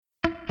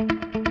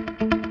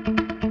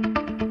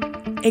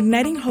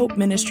Igniting Hope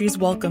Ministries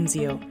welcomes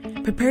you.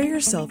 Prepare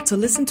yourself to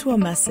listen to a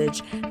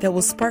message that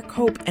will spark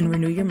hope and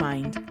renew your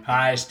mind.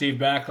 Hi, Steve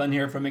Backlund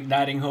here from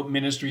Igniting Hope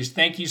Ministries.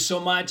 Thank you so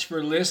much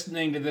for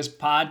listening to this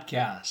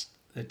podcast.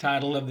 The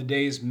title of the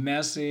day's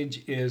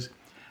message is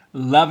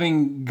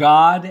Loving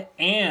God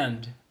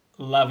and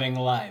Loving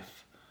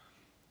Life.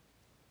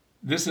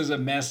 This is a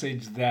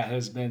message that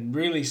has been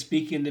really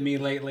speaking to me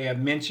lately. I've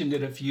mentioned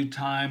it a few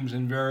times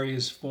in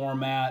various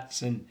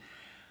formats, and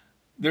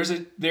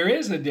there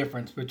is a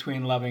difference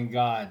between loving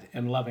God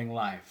and loving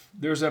life.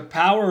 There's a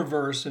power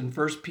verse in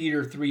 1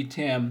 Peter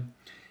 3:10,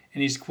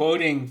 and he's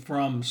quoting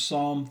from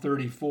Psalm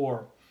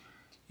 34.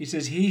 He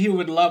says, "He who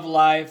would love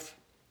life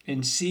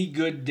and see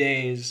good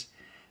days,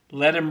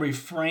 let him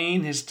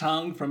refrain his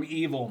tongue from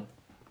evil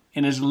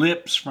and his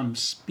lips from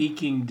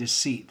speaking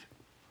deceit."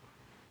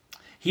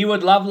 He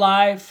would love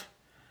life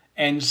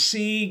and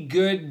see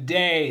good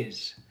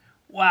days.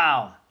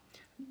 Wow,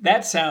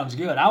 that sounds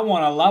good. I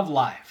want to love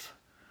life.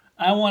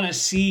 I want to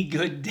see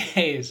good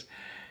days.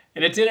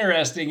 And it's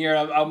interesting here.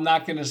 I'm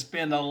not going to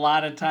spend a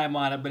lot of time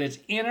on it, but it's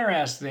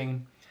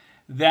interesting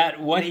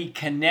that what he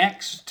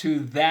connects to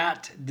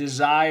that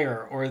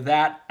desire or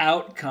that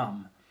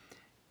outcome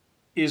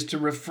is to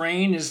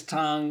refrain his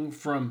tongue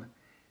from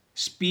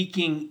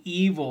speaking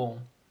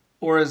evil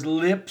or his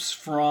lips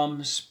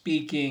from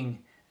speaking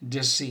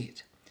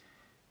deceit.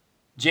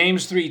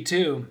 James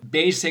 3:2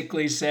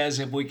 basically says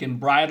if we can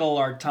bridle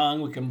our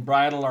tongue, we can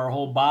bridle our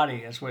whole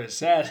body. That's what it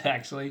says,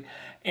 actually.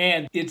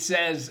 And it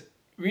says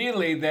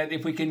really that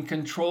if we can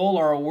control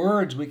our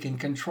words, we can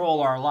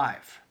control our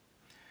life.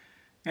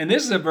 And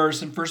this is a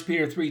verse in 1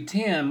 Peter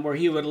 3:10 where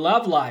he would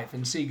love life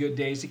and see good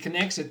days. He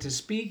connects it to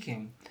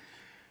speaking.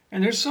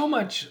 And there's so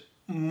much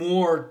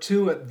more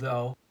to it,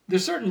 though.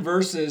 There's certain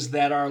verses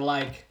that are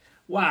like,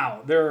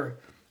 wow, they're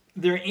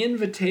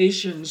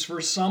invitations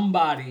for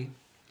somebody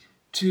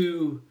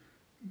to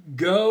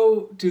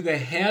go to the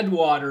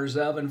headwaters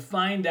of and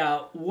find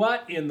out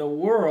what in the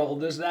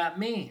world does that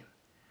mean.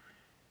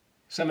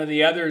 Some of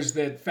the others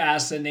that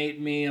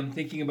fascinate me, I'm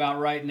thinking about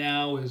right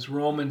now, is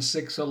Romans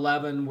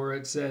 6:11, where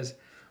it says,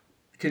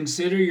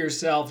 "Consider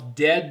yourself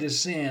dead to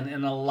sin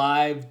and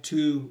alive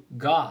to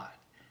God."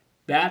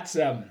 That's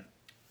a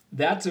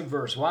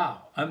verse.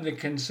 Wow, I'm to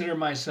consider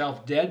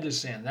myself dead to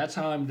sin. That's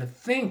how I'm to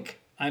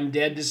think I'm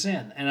dead to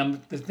sin, and I'm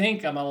to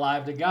think I'm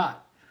alive to God.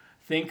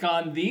 Think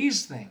on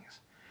these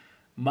things.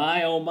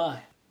 My, oh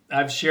my.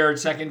 I've shared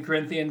 2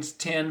 Corinthians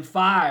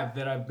 10:5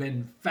 that I've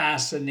been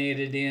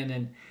fascinated in,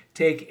 and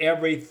take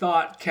every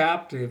thought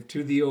captive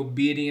to the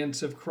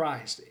obedience of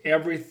Christ.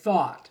 Every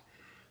thought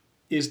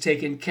is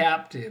taken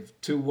captive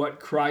to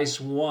what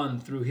Christ won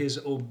through his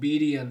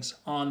obedience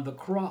on the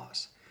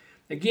cross.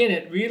 Again,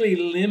 it really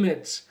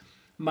limits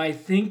my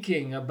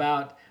thinking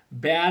about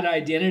bad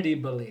identity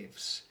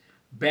beliefs,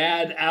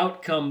 bad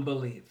outcome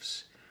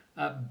beliefs,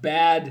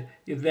 bad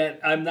that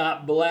I'm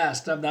not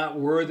blessed, I'm not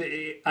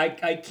worthy.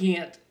 I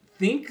can't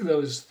think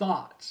those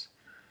thoughts.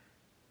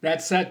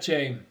 That's such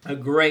a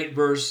great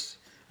verse.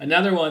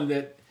 Another one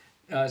that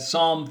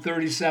Psalm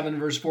 37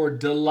 verse 4,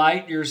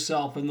 "Delight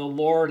yourself in the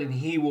Lord and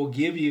he will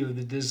give you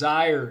the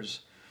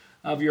desires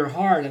of your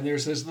heart." And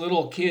there's this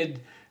little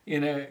kid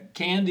in a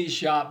candy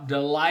shop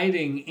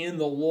delighting in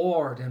the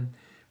Lord.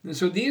 And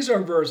so these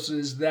are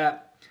verses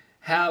that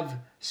have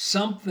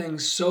something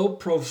so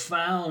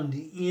profound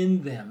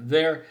in them.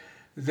 They're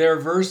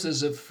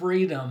verses of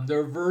freedom.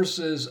 They're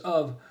verses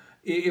of,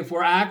 if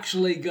we're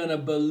actually going to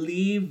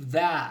believe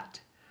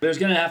that, there's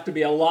going to have to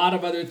be a lot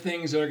of other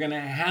things that are going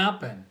to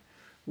happen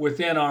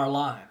within our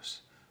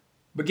lives.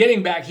 But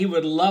getting back, he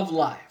would love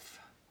life.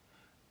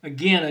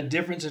 Again, a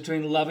difference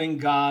between loving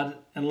God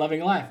and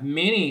loving life.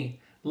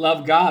 Many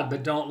love God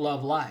but don't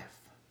love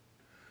life.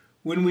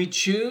 When we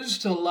choose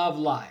to love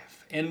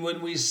life, and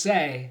when we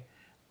say,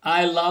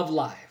 "I love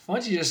life," why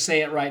don't you just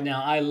say it right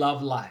now? I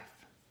love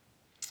life.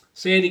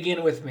 Say it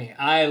again with me.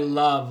 I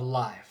love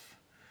life.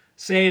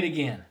 Say it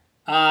again.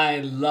 I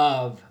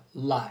love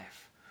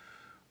life.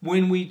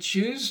 When we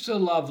choose to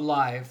love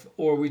life,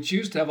 or we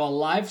choose to have a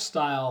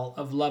lifestyle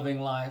of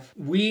loving life,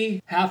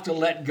 we have to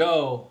let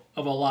go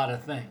of a lot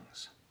of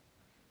things.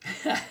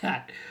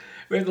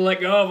 We have to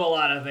let go of a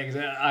lot of things.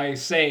 I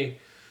say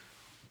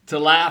to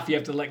laugh, you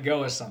have to let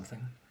go of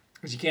something.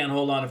 Because you can't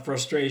hold on to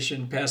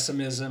frustration,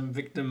 pessimism,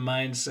 victim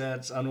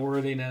mindsets,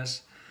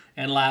 unworthiness,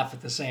 and laugh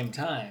at the same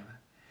time.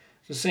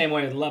 It's the same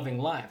way with loving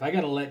life. I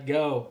got to let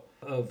go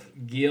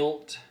of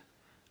guilt,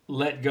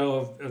 let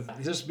go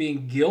of just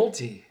being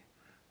guilty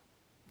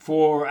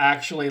for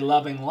actually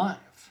loving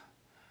life.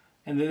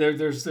 And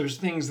there's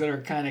things that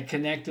are kind of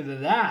connected to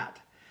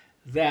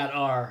that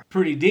are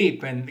pretty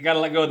deep. And you got to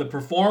let go of the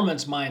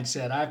performance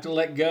mindset. I have to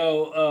let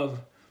go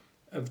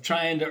of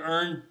trying to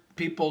earn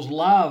people's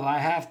love. I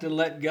have to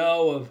let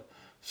go of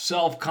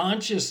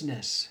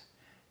self-consciousness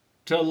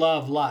to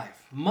love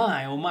life.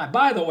 My, oh my.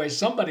 By the way,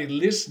 somebody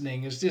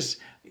listening is just,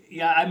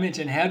 I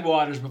mentioned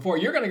headwaters before.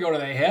 You're going to go to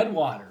the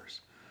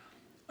headwaters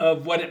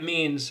of what it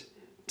means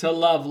to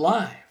love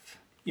life.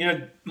 You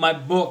know, my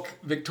book,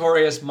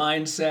 Victorious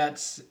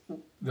Mindsets,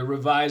 The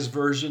Revised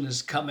Version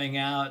is coming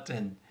out,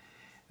 and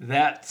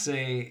that's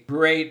a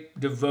great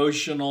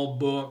devotional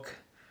book.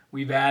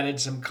 We've added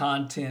some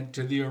content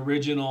to the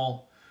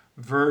original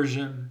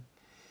version.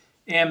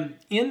 And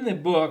in the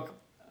book,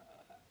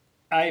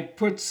 I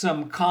put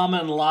some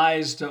common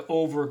lies to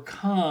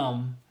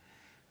overcome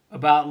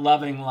about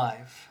loving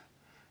life.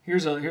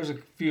 Here's a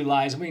few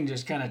lies. We can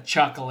just kind of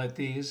chuckle at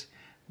these.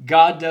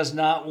 God does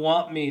not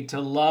want me to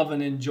love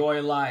and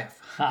enjoy life.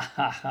 Ha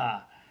ha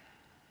ha.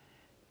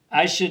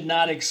 I should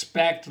not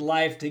expect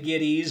life to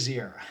get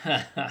easier.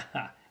 Ha ha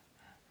ha.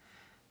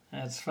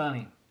 That's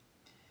funny.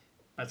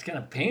 That's kind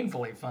of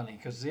painfully funny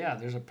because,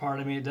 there's a part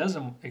of me that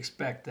doesn't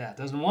expect that,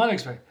 doesn't want to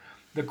expect.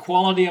 The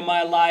quality of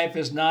my life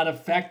is not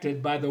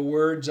affected by the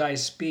words I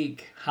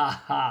speak.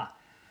 Ha ha.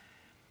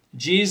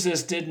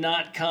 Jesus did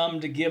not come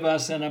to give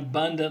us an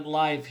abundant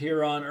life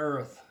here on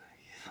earth.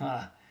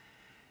 Ha.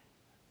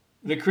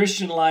 The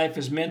Christian life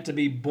is meant to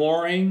be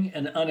boring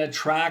and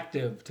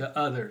unattractive to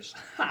others.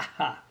 Ha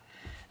ha.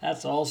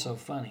 That's also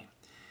funny.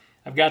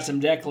 I've got some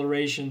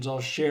declarations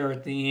I'll share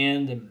at the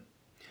end, and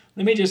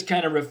let me just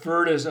kind of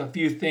refer to a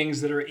few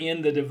things that are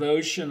in the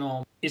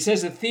devotional. It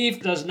says, a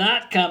thief does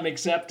not come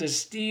except to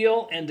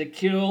steal and to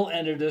kill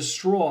and to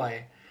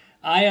destroy.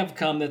 I have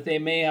come that they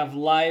may have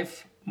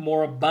life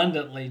more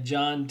abundantly,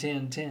 John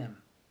 10:10.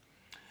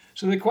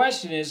 So the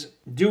question is,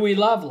 do we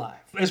love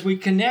life? As we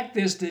connect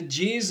this to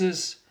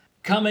Jesus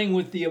coming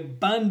with the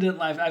abundant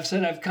life, I've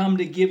said I've come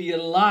to give you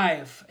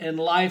life and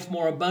life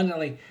more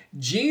abundantly.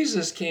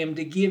 Jesus came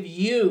to give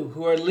you,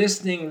 who are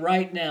listening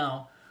right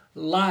now,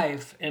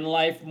 life and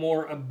life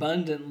more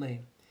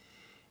abundantly.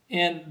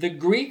 And the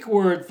Greek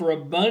word for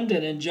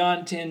abundant in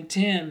John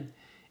 10:10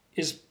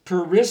 is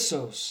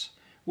perissos,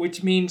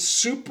 which means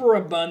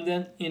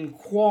superabundant in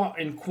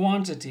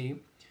quantity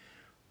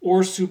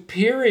or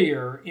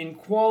superior in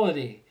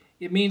quality.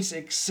 It means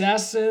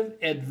excessive,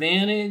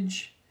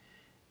 advantage,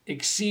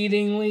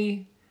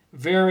 exceedingly,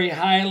 very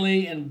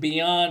highly, and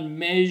beyond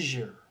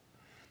measure.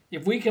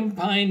 If we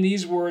combine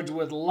these words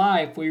with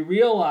life, we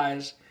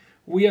realize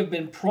we have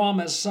been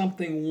promised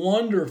something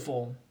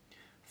wonderful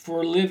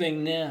for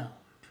living now.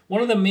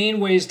 One of the main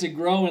ways to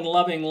grow in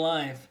loving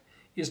life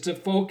is to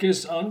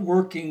focus on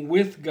working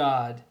with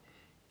God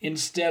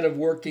instead of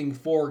working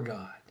for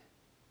God.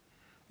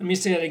 Let me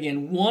say that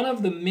again. One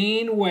of the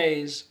main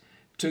ways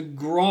to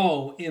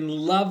grow in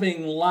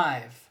loving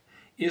life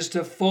is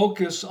to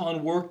focus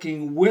on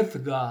working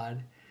with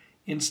God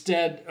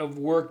instead of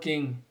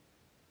working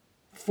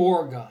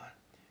for God.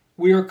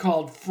 We are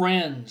called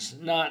friends,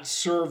 not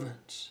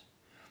servants.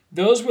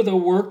 Those with a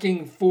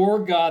working for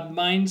God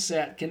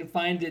mindset can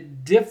find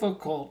it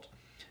difficult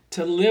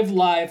to live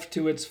life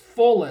to its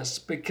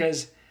fullest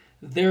because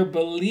their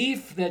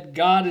belief that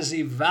God is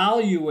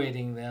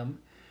evaluating them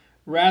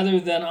rather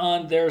than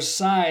on their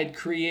side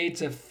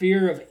creates a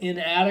fear of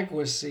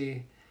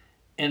inadequacy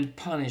and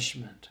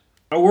punishment.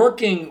 A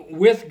working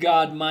with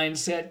God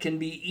mindset can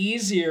be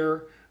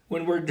easier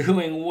when we're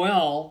doing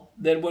well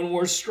than when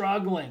we're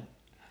struggling.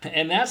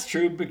 And that's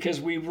true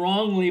because we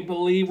wrongly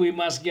believe we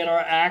must get our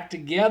act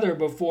together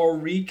before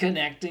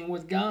reconnecting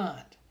with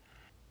God.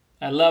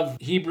 I love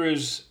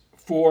Hebrews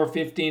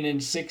 4:15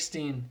 and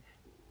 16.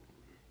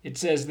 It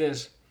says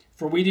this,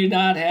 "For we do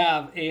not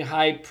have a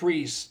high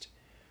priest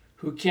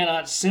who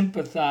cannot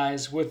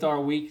sympathize with our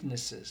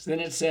weaknesses."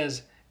 Then it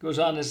goes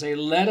on to say,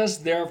 "Let us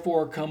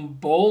therefore come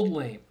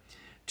boldly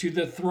to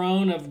the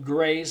throne of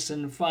grace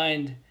and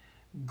find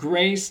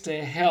grace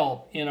to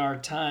help in our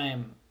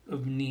time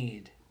of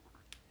need."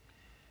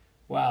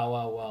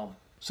 Wow.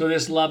 So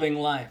this loving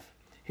life,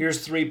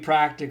 here's 3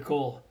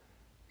 practical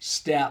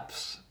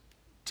steps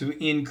to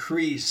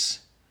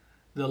increase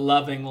the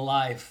loving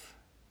life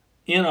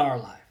in our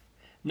life.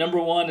 Number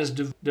 1 is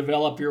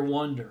develop your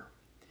wonder.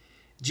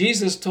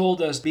 Jesus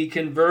told us, be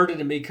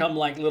converted and become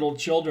like little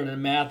children in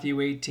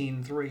Matthew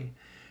 18:3.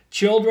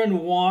 Children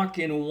walk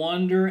in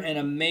wonder and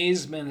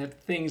amazement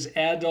at things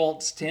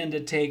adults tend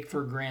to take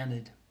for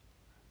granted.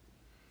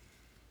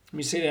 Let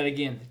me say that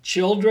again.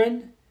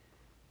 Children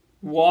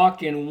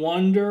walk in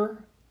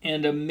wonder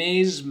and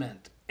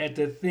amazement at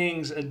the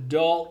things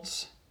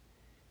adults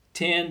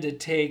tend to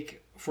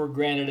take for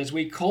granted. As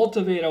we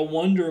cultivate a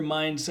wonder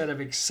mindset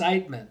of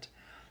excitement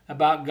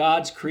about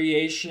God's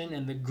creation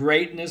and the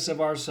greatness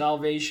of our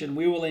salvation,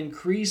 we will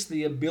increase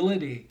the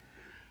ability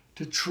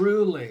to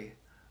truly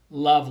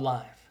love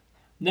life.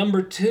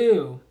 Number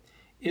 2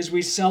 is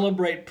we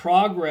celebrate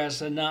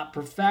progress and not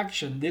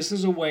perfection. This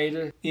is a way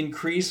to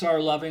increase our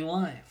loving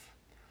life.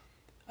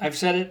 I've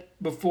said it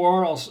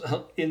before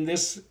in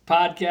this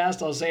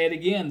podcast, I'll say it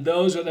again.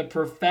 Those are the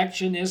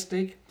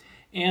perfectionistic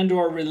and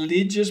or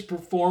religious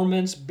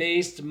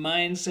performance-based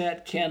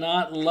mindset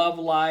cannot love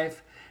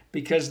life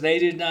because they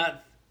did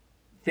not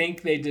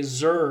think they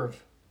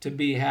deserve to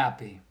be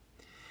happy.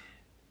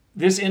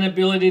 This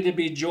inability to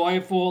be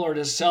joyful or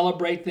to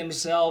celebrate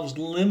themselves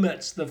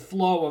limits the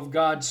flow of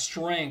God's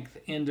strength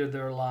into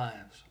their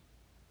lives.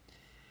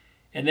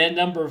 And then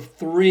number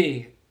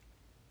 3,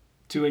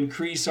 to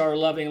increase our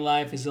loving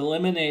life is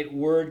eliminate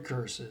word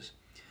curses.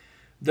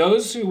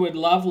 Those who would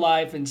love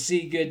life and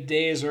see good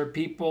days are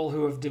people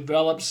who have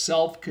developed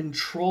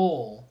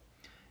self-control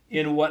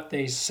in what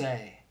they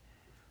say.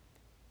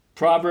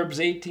 Proverbs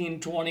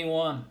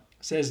 18:21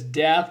 says,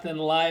 "Death and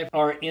life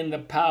are in the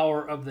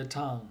power of the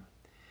tongue."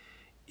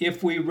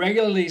 If we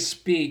regularly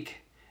speak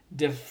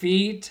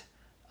defeat,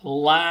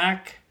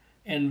 lack,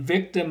 and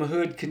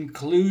victimhood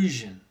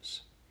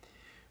conclusions,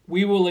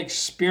 we will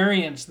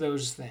experience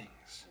those things.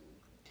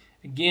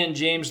 Again,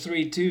 James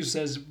 3:2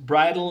 says,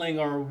 bridling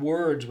our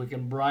words, we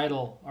can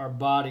bridle our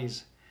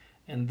bodies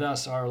and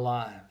thus our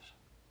lives.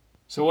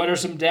 So what are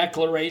some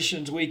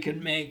declarations we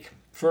can make?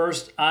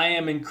 First, I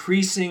am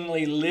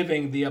increasingly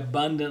living the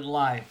abundant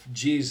life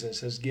Jesus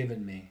has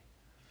given me.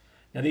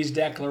 Now, these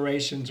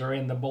declarations are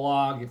in the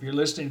blog. If you're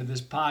listening to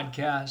this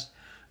podcast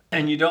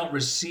and you don't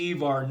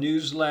receive our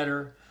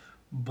newsletter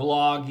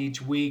blog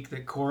each week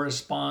that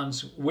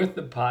corresponds with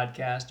the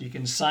podcast, you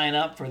can sign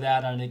up for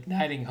that on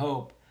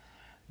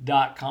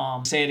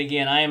ignitinghope.com. Say it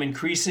again. I am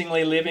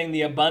increasingly living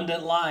the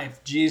abundant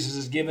life Jesus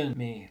has given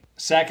me.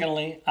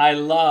 Secondly, I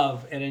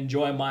love and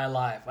enjoy my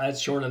life.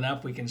 That's short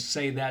enough. We can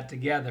say that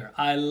together.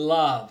 I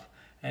love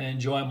and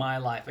enjoy my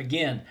life.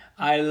 Again,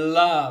 I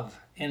love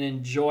and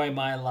enjoy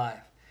my life.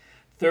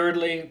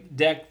 Thirdly,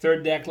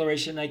 third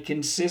declaration, I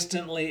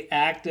consistently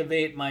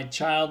activate my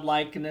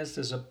childlikeness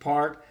as a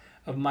part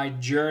of my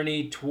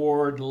journey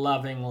toward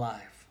loving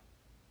life.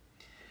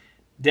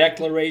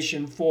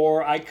 Declaration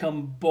 4, I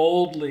come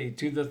boldly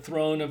to the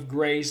throne of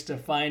grace to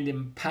find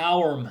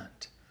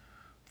empowerment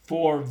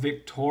for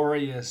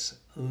victorious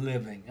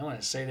living. I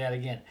want to say that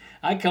again.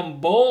 I come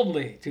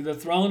boldly to the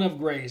throne of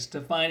grace to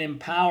find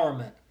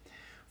empowerment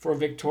for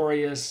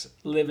victorious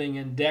living.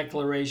 And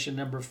declaration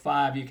number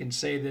 5, you can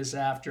say this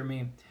after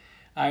me.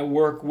 I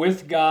work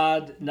with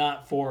God,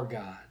 not for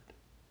God.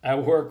 I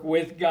work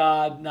with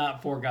God,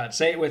 not for God.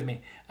 Say it with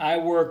me. I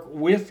work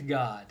with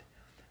God,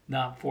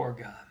 not for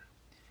God.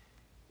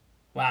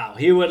 Wow,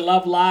 he would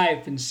love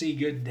life and see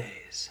good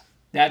days.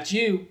 That's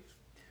you.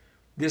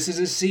 This is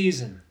a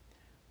season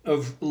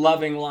of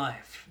loving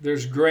life.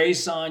 There's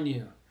grace on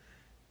you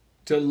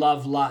to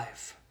love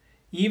life.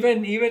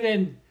 Even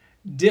in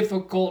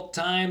difficult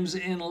times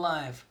in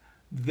life,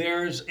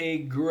 there's a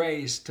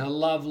grace to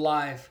love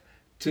life,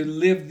 to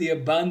live the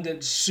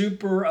abundant,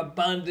 super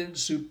abundant,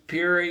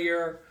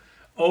 superior,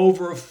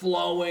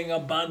 overflowing,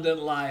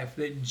 abundant life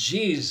that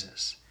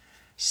Jesus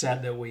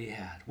said that we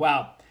had.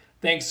 Wow,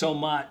 thanks so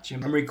much.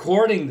 I'm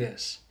recording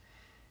this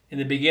in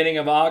the beginning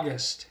of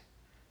August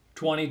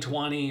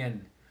 2020,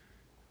 and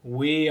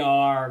we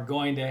are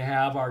going to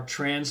have our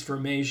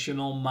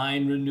transformational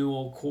mind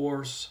renewal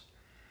course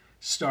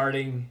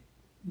starting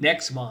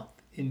next month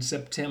in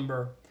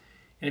September.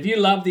 And if you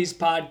love these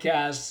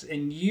podcasts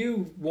and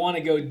you want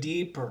to go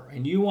deeper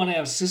and you want to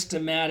have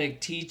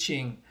systematic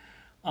teaching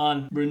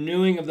on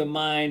renewing of the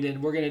mind,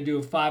 and we're going to do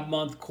a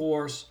 5-month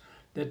course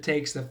that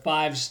takes the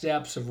 5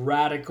 steps of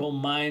radical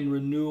mind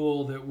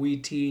renewal that we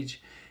teach.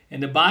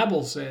 And the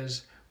Bible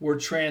says we're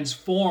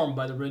transformed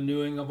by the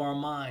renewing of our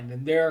mind.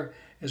 And there,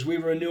 as we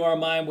renew our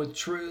mind with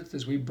truth,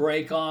 as we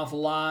break off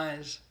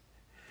lies,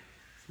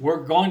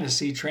 we're going to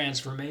see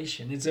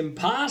transformation. It's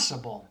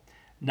impossible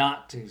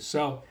not to.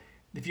 So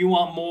if you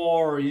want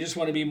more, or you just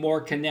want to be more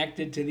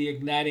connected to the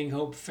Igniting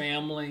Hope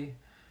family,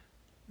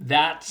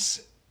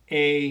 that's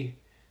a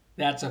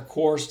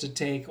course to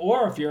take.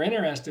 Or if you're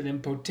interested in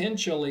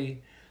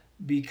potentially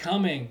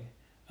becoming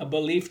a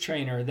belief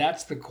trainer,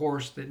 that's the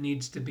course that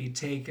needs to be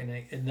taken,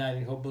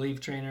 Igniting Hope Belief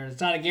Trainer.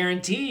 It's not a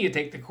guarantee you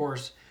take the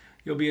course,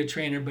 you'll be a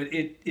trainer, but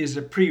it is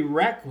a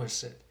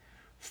prerequisite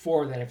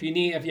for that. If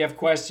you have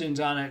questions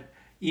on it,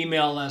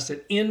 email us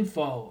at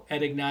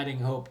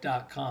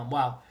info@ignitinghope.com.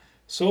 Wow,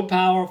 so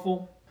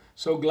powerful.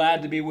 So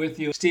glad to be with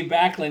you. Steve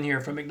Backlund here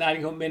from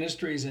Igniting Hope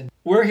Ministries, and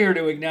we're here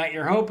to ignite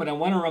your hope. And I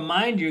want to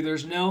remind you,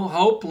 there's no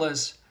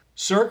hopeless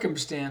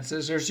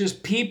circumstances. There's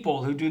just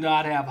people who do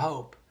not have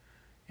hope.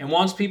 And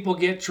once people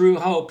get true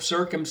hope,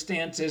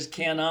 circumstances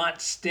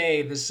cannot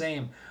stay the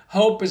same.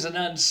 Hope is an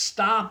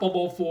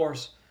unstoppable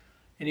force.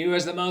 And who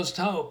has the most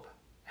hope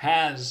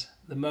has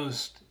the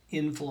most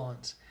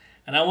influence.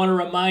 And I want to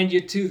remind you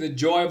too, the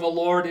joy of the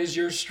Lord is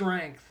your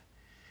strength.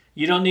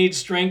 You don't need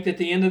strength at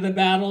the end of the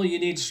battle. You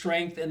need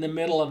strength in the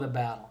middle of the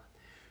battle.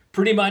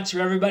 Pretty much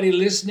for everybody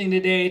listening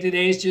today,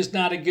 today's just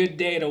not a good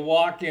day to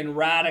walk in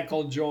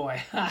radical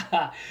joy.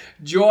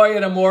 Joy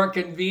in a more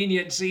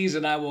convenient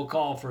season, I will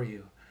call for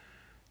you.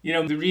 You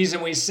know, the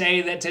reason we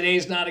say that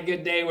today's not a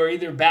good day, we're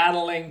either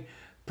battling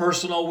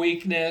personal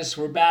weakness,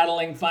 we're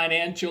battling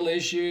financial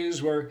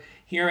issues, we're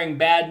hearing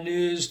bad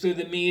news through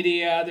the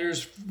media,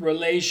 there's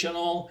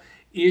relational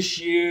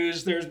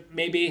issues, there's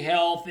maybe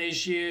health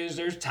issues,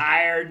 there's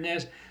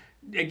tiredness.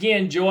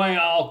 Again, joy,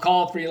 I'll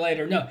call for you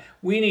later. No,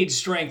 we need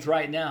strength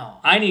right now.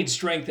 I need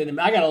strength in them.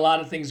 I got a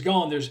lot of things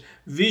going. There's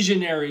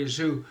visionaries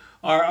who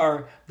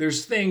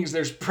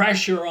there's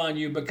pressure on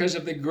you because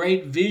of the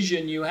great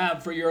vision you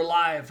have for your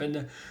life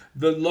and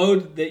the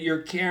load that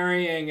you're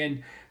carrying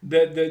and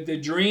the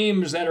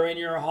dreams that are in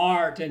your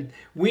heart. And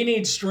we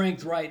need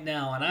strength right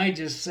now. And I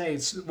just say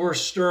we're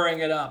stirring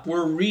it up.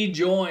 We're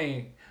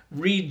rejoicing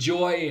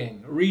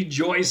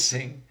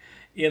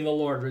in the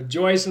Lord.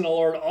 Rejoice in the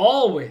Lord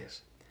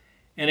always.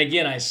 And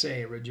again, I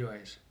say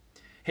rejoice.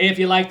 Hey, if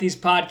you like these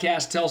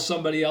podcasts, tell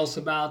somebody else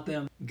about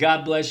them.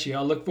 God bless you.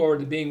 I'll look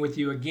forward to being with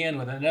you again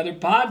with another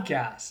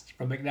podcast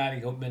from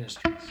Igniting Hope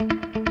Ministries.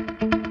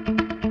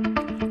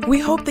 We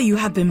hope that you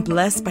have been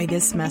blessed by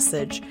this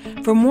message.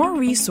 For more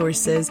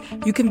resources,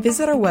 you can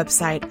visit our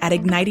website at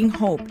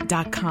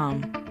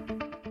ignitinghope.com.